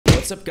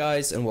What's up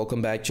guys, and welcome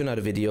back to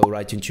another video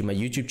right into my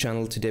YouTube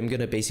channel. Today I'm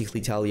gonna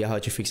basically tell you how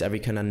to fix every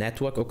kind of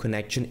network or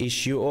connection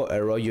issue or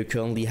error you're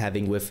currently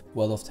having with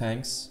World of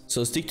Tanks.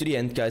 So stick to the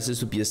end guys, this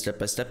will be a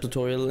step-by-step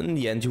tutorial, and in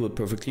the end you will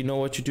perfectly know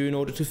what to do in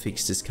order to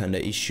fix this kind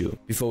of issue.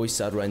 Before we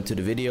start right into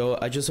the video,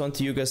 I just want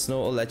to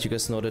let you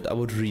guys know that I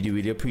would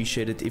really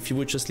appreciate it if you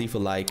would just leave a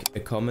like, a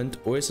comment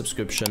or a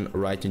subscription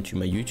right into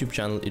my YouTube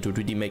channel. It would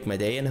really make my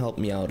day and help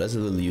me out as a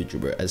little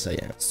YouTuber as I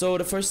am. So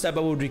the first step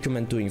I would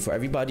recommend doing for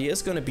everybody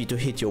is gonna be to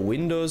hit your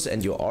Windows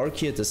and your R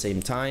key at the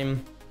same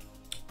time.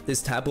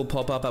 This tab will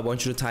pop up. I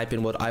want you to type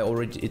in what I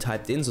already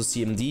typed in, so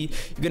CMD.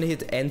 You're gonna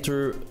hit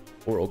enter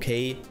or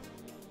OK.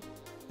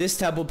 This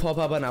tab will pop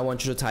up and I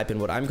want you to type in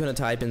what I'm gonna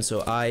type in,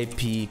 so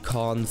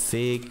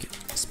ipconfig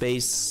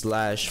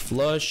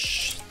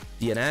 /flush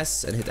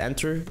DNS and hit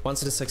enter.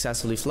 Once it is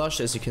successfully flushed,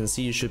 as you can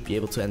see, you should be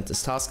able to end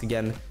this task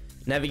again.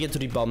 Navigate to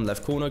the bottom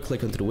left corner,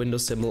 click onto the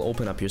Windows symbol,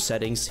 open up your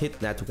settings,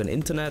 hit network and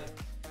internet.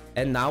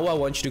 And now I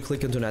want you to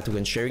click into Network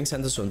and Sharing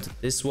Center, so into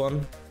this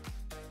one.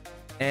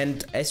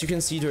 And as you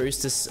can see, there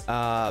is this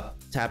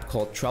tab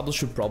called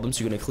Troubleshoot Problems.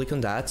 You're going to click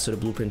on that, so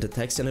the blueprinted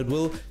text, and it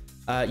will,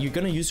 you're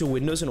going to use your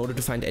Windows in order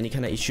to find any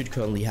kind of issue you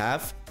currently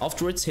have.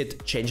 Afterwards,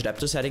 hit Change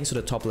Adapter Settings, so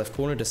the top left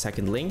corner, the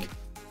second link.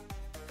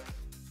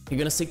 You're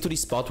going to stick to the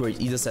spot where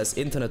it either says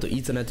Internet or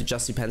Ethernet. It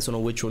just depends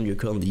on which one you're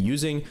currently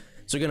using.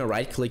 So you're going to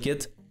right click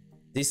it,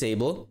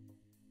 disable.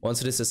 Once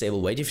it is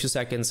disabled, wait a few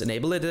seconds,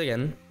 enable it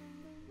again.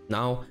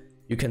 Now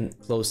you can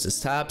close these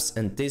tabs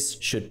and this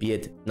should be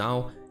it.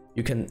 Now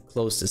you can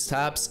close these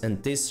tabs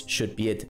and this should be it.